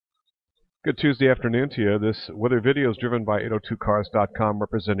Good Tuesday afternoon to you. This weather video is driven by 802cars.com,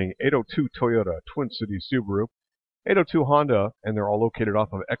 representing 802 Toyota, Twin Cities Subaru, 802 Honda, and they're all located off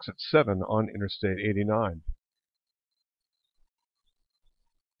of exit 7 on Interstate 89.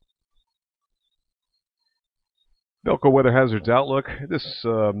 VELCO Weather Hazards Outlook. This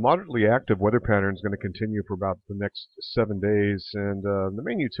moderately active weather pattern is going to continue for about the next 7 days, and the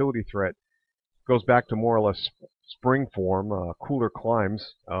main utility threat goes back to more or less spring form, cooler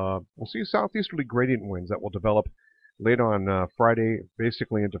climes. We'll see southeasterly gradient winds that will develop late on Friday,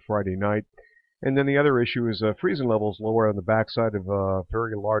 basically into Friday night. And then the other issue is freezing levels lower on the backside of a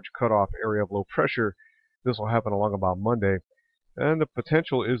very large cutoff area of low pressure. This will happen along about Monday. And the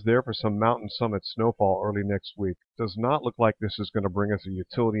potential is there for some mountain summit snowfall early next week. Does not look like this is going to bring us a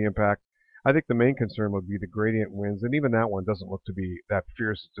utility impact. I think the main concern would be the gradient winds, and even that one doesn't look to be that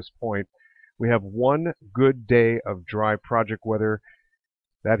fierce at this point. We have one good day of dry project weather.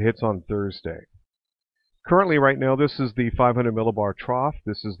 That hits on Thursday. Currently, right now, this is the 500 millibar trough.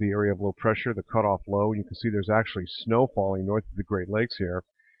 This is the area of low pressure, the cutoff low. You can see there's actually snow falling north of the Great Lakes here.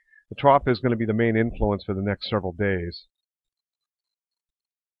 The trough is going to be the main influence for the next several days.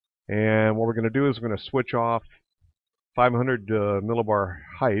 And what we're going to do is we're going to switch off 500 millibar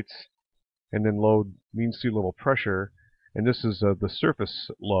heights and then load mean sea level pressure. And this is the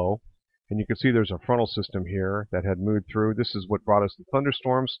surface low. And you can see there's a frontal system here that had moved through. This is what brought us the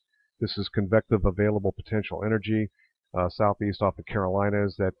thunderstorms. This is convective available potential energy southeast off the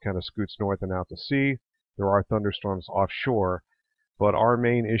Carolinas that kind of scoots north and out to sea. There are thunderstorms offshore. But our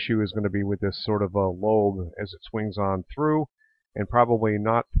main issue is going to be with this sort of a lobe as it swings on through. And probably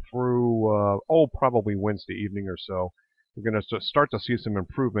not through, probably Wednesday evening or so. We're going to start to see some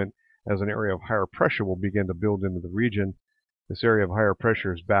improvement as an area of higher pressure will begin to build into the region. This area of higher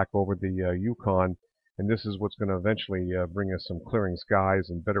pressure is back over the Yukon, and this is what's going to eventually bring us some clearing skies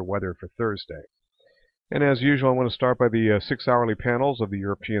and better weather for Thursday. And as usual, I want to start by the 6-hourly panels of the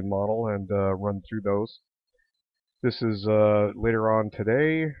European model and run through those. This is later on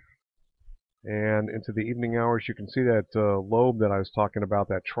today. And into the evening hours, you can see that lobe that I was talking about,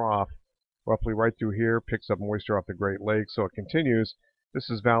 that trough, roughly right through here, picks up moisture off the Great Lakes, so it continues. This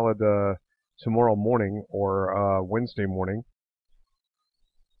is valid tomorrow morning or Wednesday morning.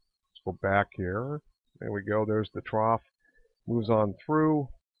 Let's go back here. There we go. There's the trough. Moves on through.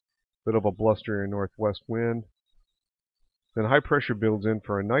 Bit of a blustery northwest wind. Then high pressure builds in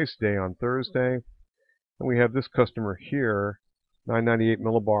for a nice day on Thursday. And we have this customer here. 998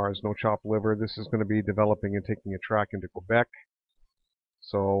 millibars, no chopped liver. This is going to be developing and taking a track into Quebec.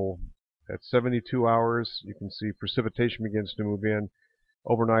 So at 72 hours, you can see precipitation begins to move in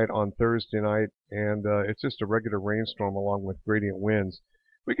overnight on Thursday night, and it's just a regular rainstorm along with gradient winds.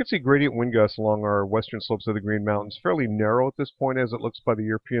 We can see gradient wind gusts along our western slopes of the Green Mountains, fairly narrow at this point as it looks by the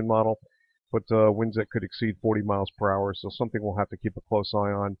European model, but winds that could exceed 40 miles per hour, so something we'll have to keep a close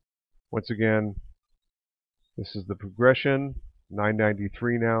eye on. Once again, this is the progression.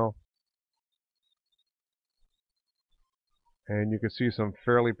 993 now. And you can see some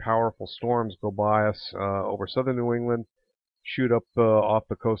fairly powerful storms go by us over southern New England, shoot up off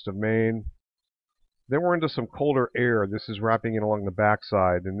the coast of Maine. Then we're into some colder air. This is wrapping in along the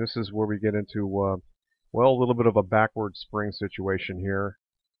backside, and this is where we get into, well, a little bit of a backward spring situation here.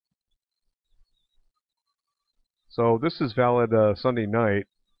 So this is valid Sunday night.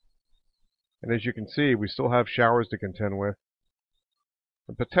 And as you can see, we still have showers to contend with.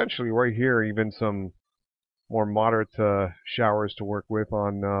 And potentially right here, even some more moderate showers to work with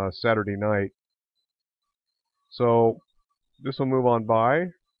on Saturday night. So this will move on by.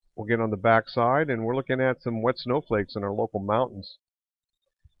 We'll get on the backside, and we're looking at some wet snowflakes in our local mountains.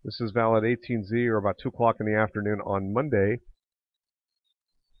 This is valid 18Z, or about 2 o'clock in the afternoon on Monday.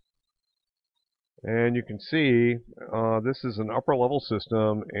 And you can see this is an upper level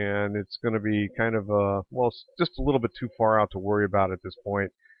system, and it's going to be kind of, well, just a little bit too far out to worry about at this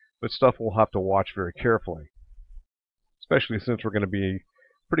point, but stuff we'll have to watch very carefully, especially since we're going to be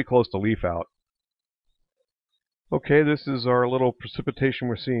pretty close to leaf out. Okay, this is our little precipitation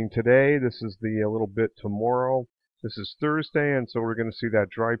we're seeing today. This is the little bit tomorrow. This is Thursday, and so we're going to see that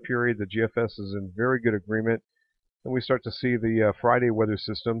dry period. The GFS is in very good agreement. And we start to see the Friday weather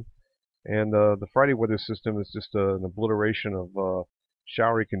system. And the Friday weather system is just an obliteration of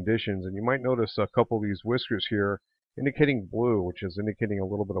showery conditions. And you might notice a couple of these whiskers here indicating blue, which is indicating a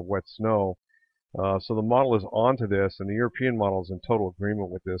little bit of wet snow. So the model is onto this, and the European model is in total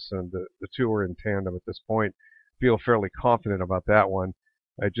agreement with this, and the two are in tandem at this point. Feel fairly confident about that one.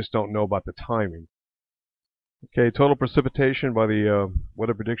 I just don't know about the timing. Okay, total precipitation by the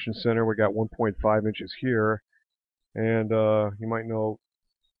Weather Prediction Center. We got 1.5 inches here. And you might know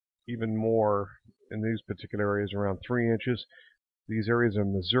even more in these particular areas, around 3 inches. These areas of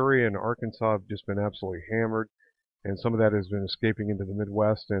Missouri and Arkansas have just been absolutely hammered, and some of that has been escaping into the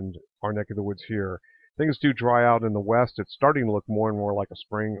Midwest and our neck of the woods here. Things do dry out in the west. It's starting to look more and more like a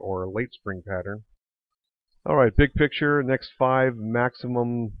spring or a late spring pattern. All right, big picture, next 5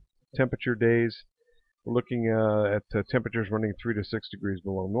 maximum temperature days. We're looking at temperatures running 3 to 6 degrees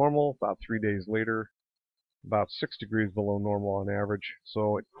below normal. About 3 days later, about 6 degrees below normal on average.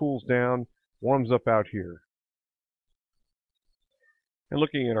 So it cools down, warms up out here. And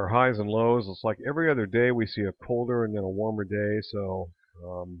looking at our highs and lows, it's like every other day we see a colder and then a warmer day. So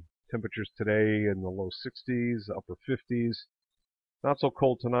temperatures today in the low 60s, upper 50s. Not so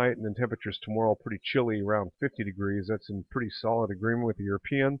cold tonight, and then temperatures tomorrow pretty chilly, around 50 degrees. That's in pretty solid agreement with the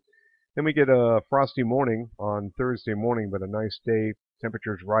European. Then we get a frosty morning on Thursday morning, but a nice day.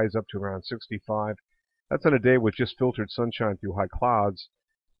 Temperatures rise up to around 65. That's on a day with just filtered sunshine through high clouds.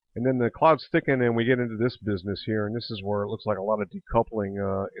 And then the clouds thicken and we get into this business here, and this is where it looks like a lot of decoupling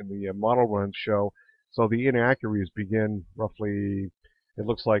in the model runs show. So the inaccuracies begin roughly, it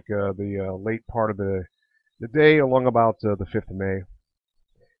looks like the late part of the day along about the 5th of May.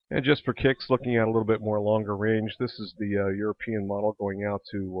 And just for kicks, looking at a little bit more longer range, this is the European model going out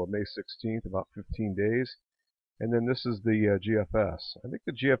to May 16th, about 15 days. And then this is the GFS. I think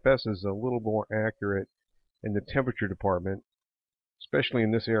the GFS is a little more accurate in the temperature department, especially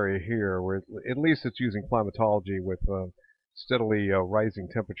in this area here, where at least it's using climatology with steadily rising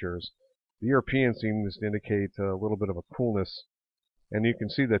temperatures. The European seems to indicate a little bit of a coolness, and you can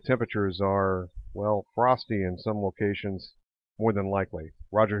see that temperatures are, well, frosty in some locations, more than likely.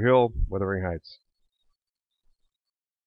 Roger Hill, Wuthering Heights.